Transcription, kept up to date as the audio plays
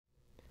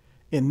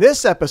In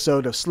this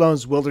episode of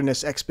Sloan's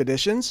Wilderness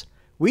Expeditions,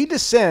 we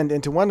descend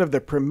into one of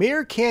the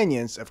premier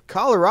canyons of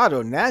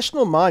Colorado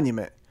National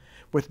Monument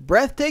with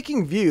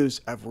breathtaking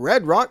views of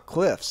red rock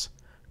cliffs,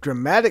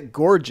 dramatic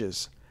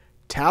gorges,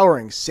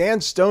 towering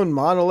sandstone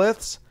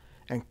monoliths,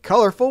 and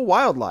colorful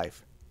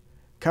wildlife.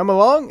 Come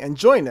along and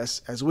join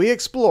us as we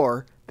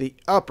explore the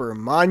Upper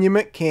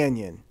Monument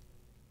Canyon.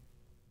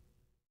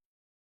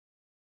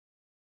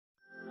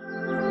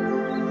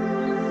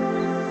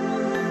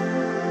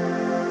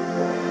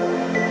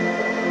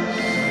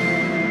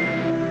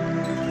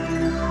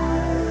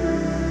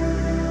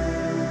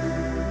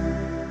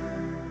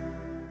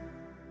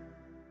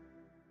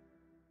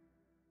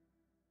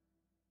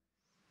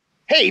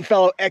 Hey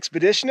fellow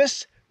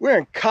expeditionists, we're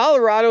in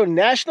Colorado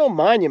National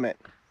Monument.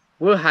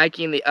 We're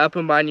hiking the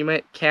Upper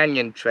Monument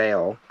Canyon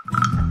Trail.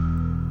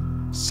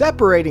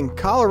 Separating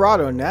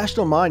Colorado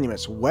National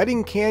Monument's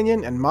Wedding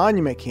Canyon and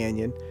Monument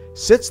Canyon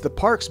sits the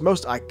park's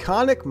most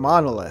iconic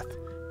monolith,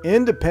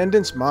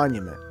 Independence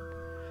Monument.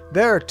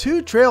 There are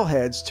two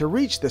trailheads to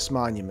reach this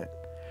monument,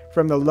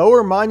 from the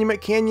Lower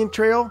Monument Canyon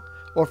Trail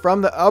or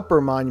from the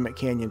Upper Monument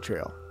Canyon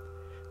Trail.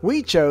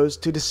 We chose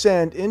to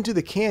descend into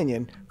the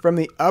canyon from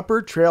the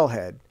upper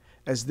trailhead,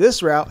 as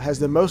this route has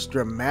the most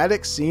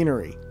dramatic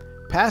scenery,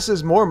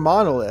 passes more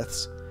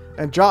monoliths,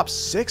 and drops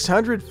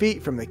 600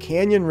 feet from the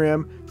canyon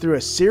rim through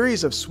a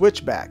series of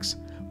switchbacks,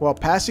 while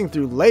passing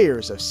through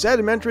layers of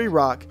sedimentary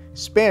rock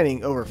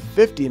spanning over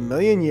 50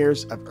 million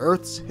years of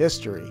Earth's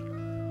history.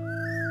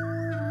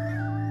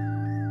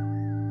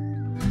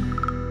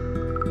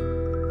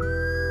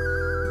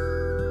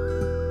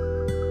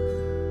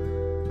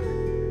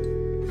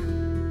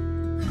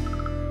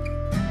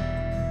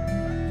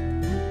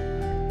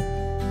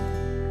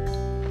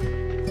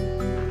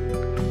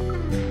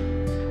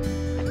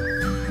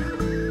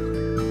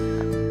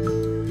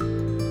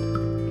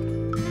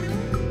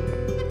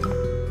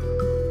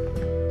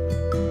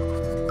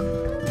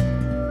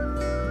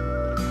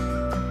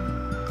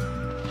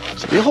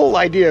 The whole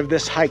idea of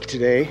this hike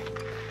today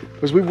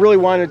was we really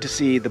wanted to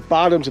see the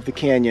bottoms of the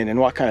canyon and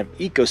what kind of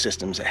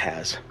ecosystems it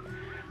has.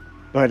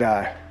 But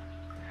I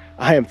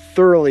am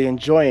thoroughly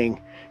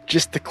enjoying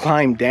just the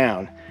climb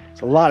down.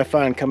 It's a lot of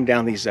fun coming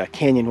down these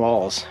canyon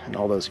walls and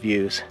all those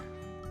views.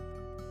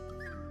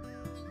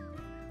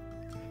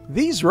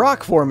 These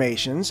rock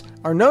formations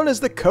are known as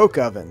the coke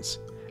ovens,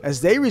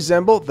 as they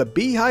resemble the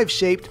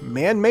beehive-shaped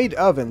man-made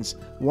ovens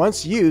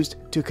once used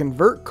to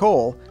convert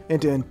coal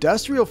into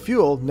industrial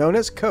fuel known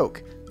as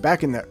coke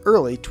back in the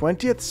early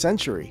 20th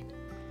century.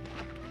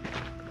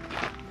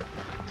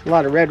 It's a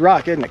lot of red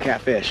rock, isn't it,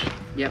 Catfish?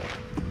 Yep.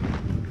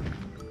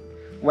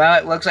 Well,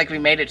 it looks like we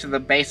made it to the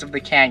base of the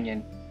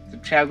canyon. The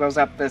trail goes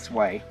up this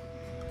way.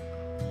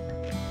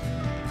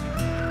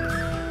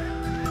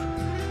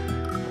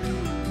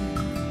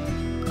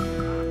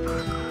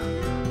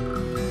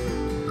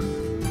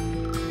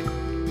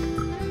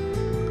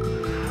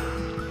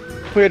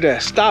 We had to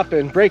stop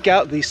and break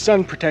out the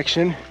sun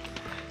protection.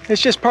 It's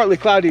just partly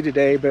cloudy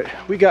today, but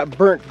we got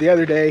burnt the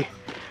other day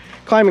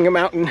climbing a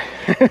mountain.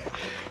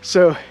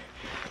 So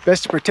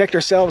best to protect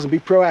ourselves and be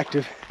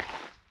proactive.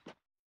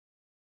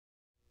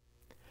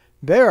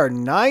 There are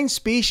 9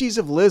 species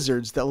of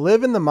lizards that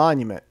live in the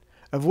monument,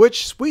 of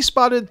which we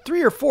spotted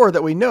 3 or 4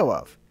 that we know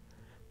of.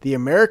 The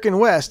American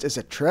West is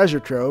a treasure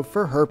trove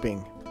for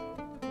herping.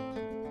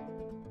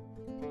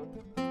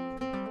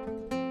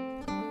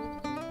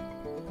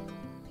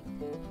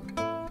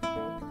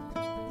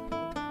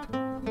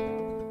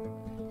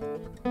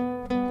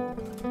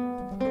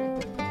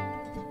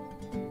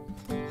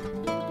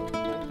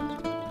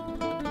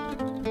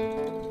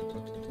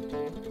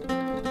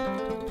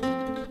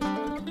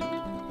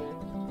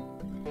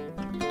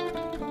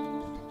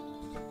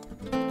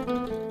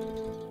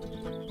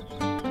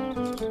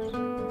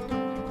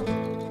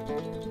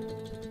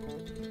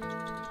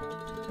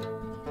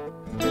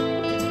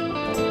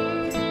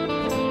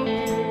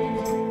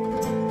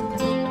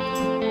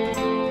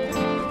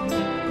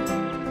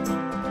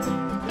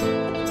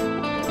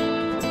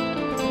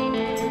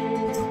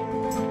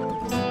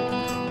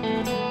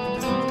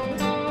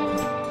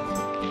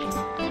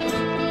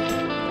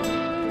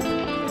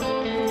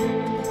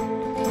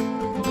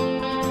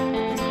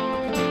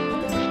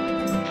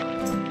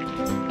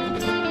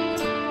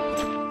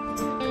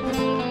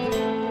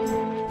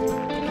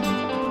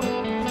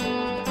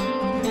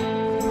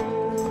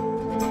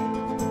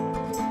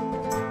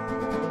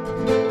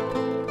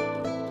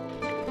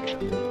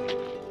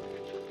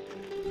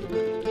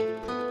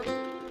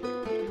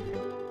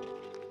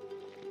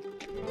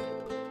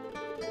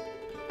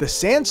 The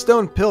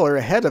sandstone pillar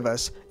ahead of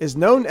us is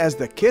known as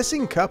the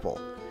Kissing Couple,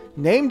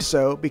 named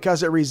so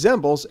because it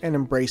resembles an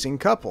embracing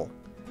couple.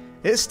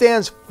 It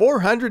stands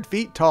 400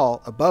 feet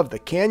tall above the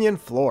canyon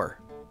floor.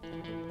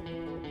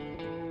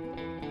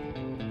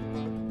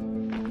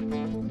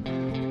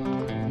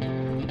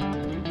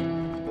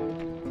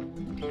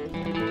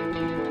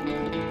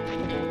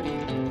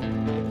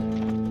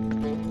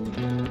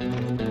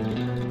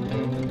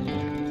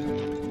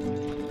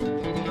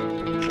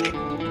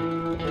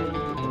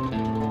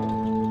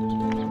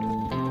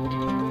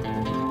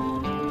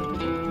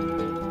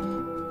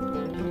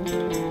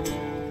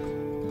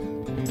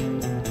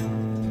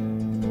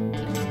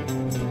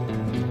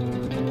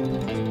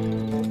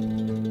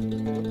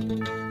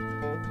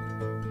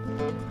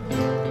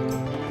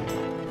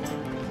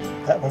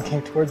 That one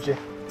came towards you.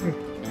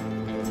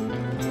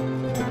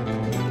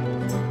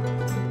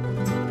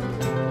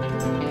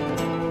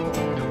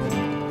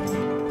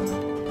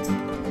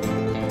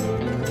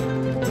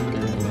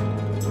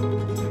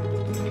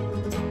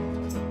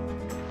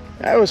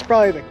 That was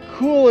probably the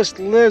coolest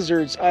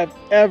lizards I've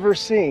ever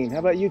seen. How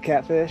about you,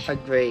 Catfish?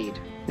 Agreed.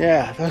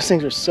 Yeah, those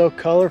things are so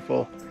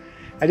colorful.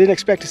 I didn't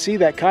expect to see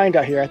that kind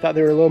out here. I thought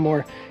they were a little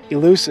more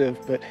elusive,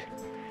 but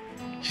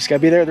you just gotta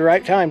be there at the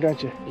right time,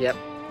 don't you? Yep.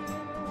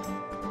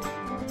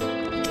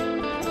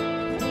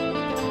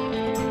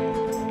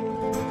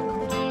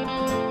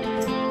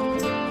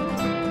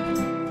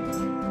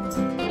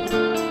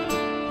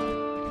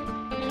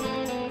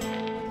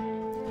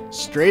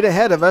 Straight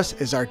ahead of us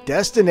is our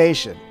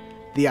destination,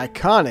 the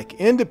iconic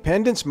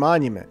Independence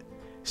Monument,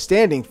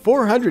 standing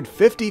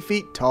 450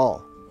 feet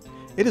tall.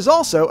 It is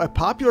also a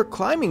popular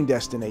climbing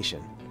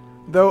destination,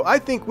 though I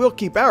think we'll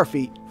keep our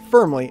feet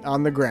firmly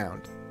on the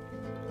ground.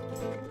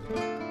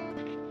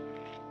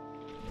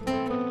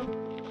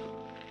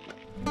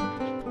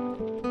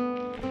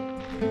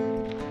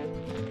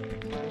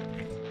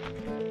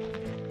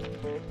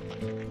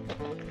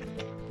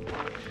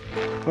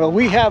 Well,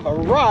 we have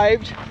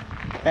arrived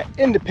at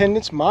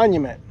Independence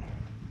Monument.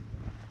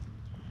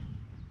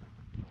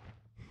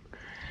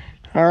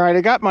 All right,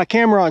 I got my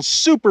camera on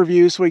super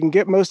view so we can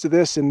get most of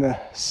this in the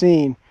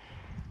scene.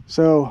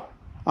 So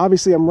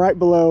obviously I'm right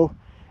below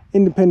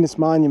Independence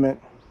Monument.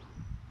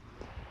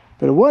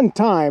 But at one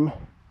time,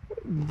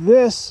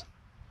 this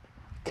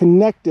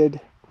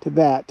connected to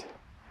that,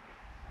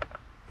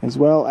 as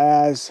well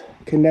as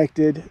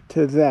connected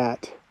to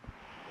that,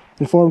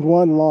 and formed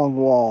one long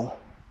wall.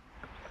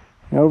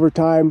 And over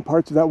time,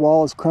 parts of that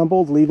wall has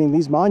crumbled, leaving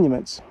these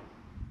monuments.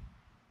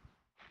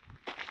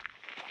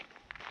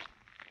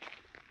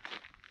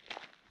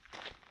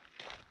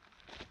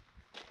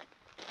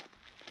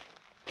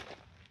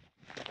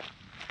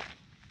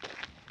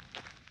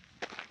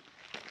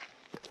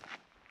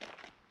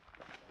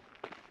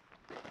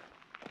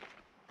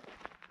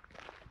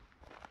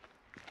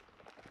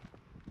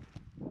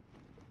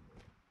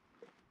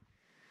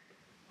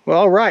 Well,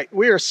 all right,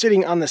 we are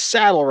sitting on the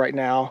saddle right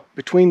now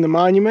between the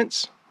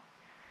monuments,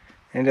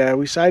 and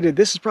we decided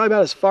this is probably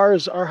about as far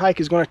as our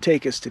hike is going to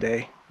take us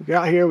today. We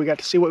got here, we got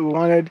to see what we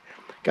wanted,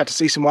 got to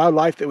see some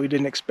wildlife that we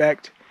didn't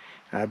expect.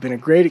 Been a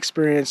great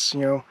experience.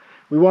 You know,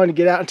 we wanted to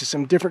get out into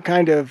some different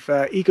kind of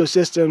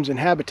ecosystems and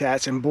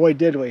habitats, and boy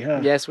did we,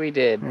 huh? Yes, we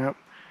did. Yep.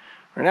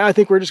 Right now I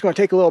think we're just going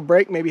to take a little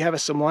break, maybe have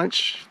us some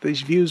lunch,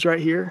 these views right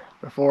here,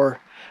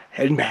 before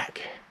heading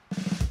back.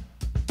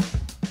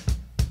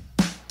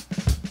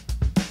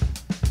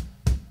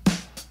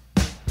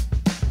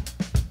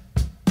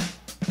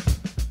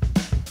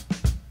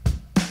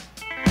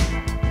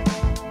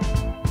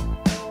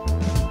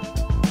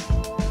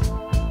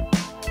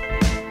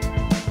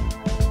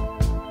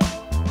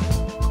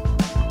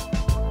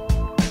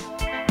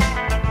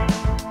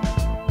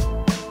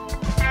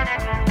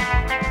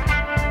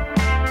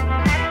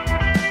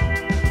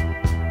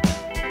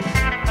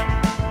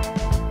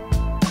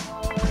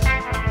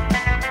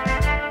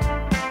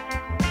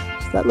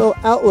 That little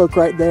outlook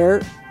right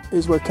there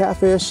is where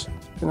Catfish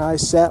and I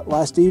sat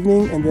last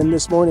evening and then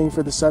this morning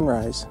for the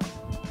sunrise.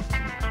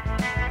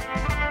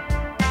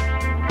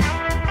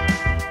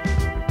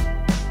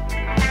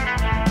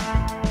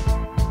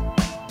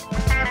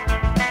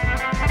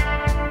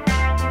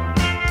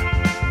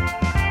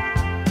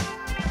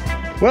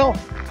 Well,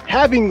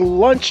 having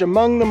lunch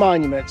among the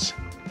monuments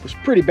was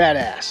pretty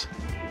badass.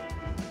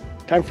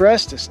 Time for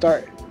us to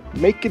start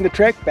making the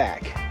trek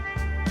back.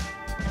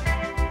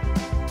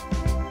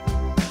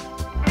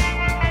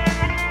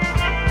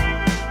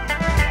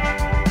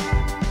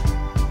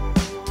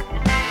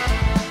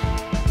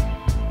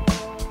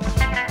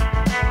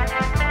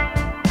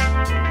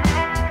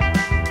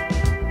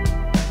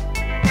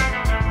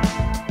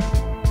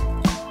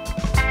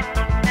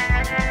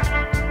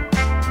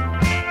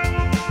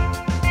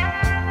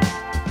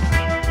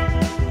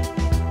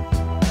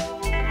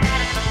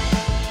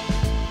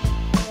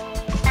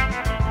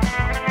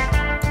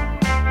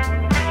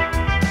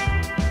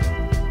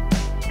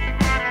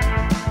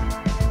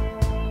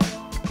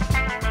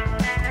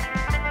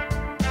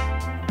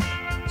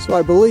 So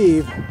I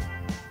believe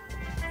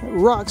that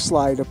rock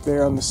slide up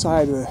there on the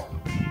side of the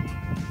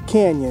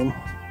canyon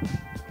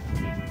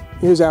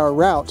is our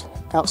route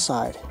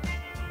outside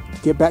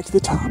to get back to the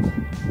top.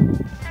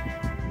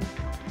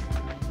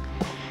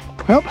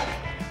 Well,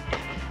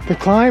 the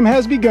climb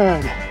has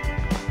begun.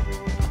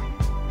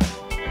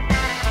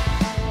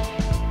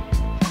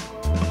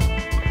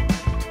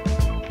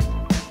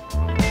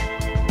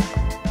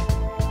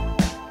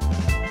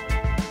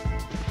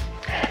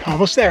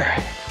 Almost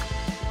there.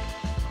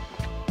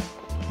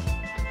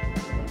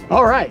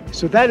 All right,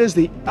 so that is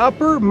the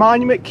Upper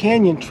Monument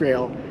Canyon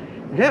Trail.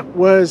 That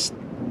was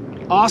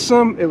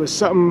awesome. It was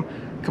something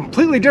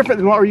completely different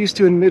than what we're used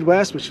to in the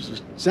Midwest, which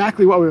was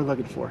exactly what we were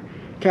looking for.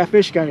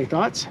 Catfish, got any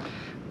thoughts?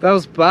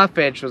 Those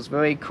bufffish was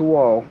really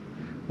cool.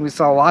 We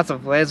saw lots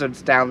of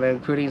lizards down there,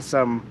 including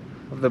some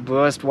of the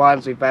bluest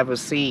ones we've ever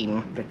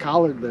seen. The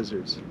collared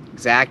lizards.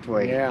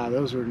 Exactly. Yeah,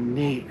 those were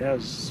neat.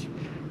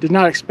 Did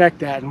not expect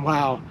that, and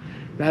wow,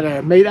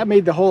 that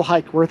made the whole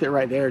hike worth it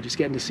right there. Just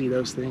getting to see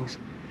those things.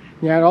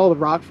 Yeah, and all the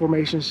rock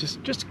formations,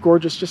 just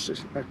gorgeous, just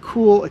a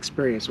cool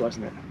experience,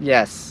 wasn't it?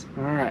 Yes.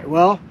 All right,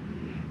 well,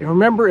 and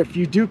remember, if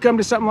you do come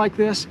to something like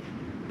this,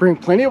 bring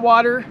plenty of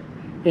water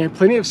and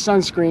plenty of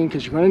sunscreen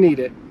because you're going to need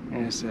it.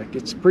 And it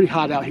gets pretty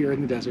hot out here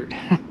in the desert.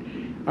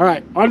 All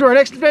right, on to our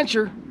next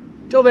adventure.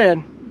 Till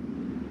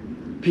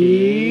then,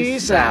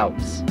 peace out.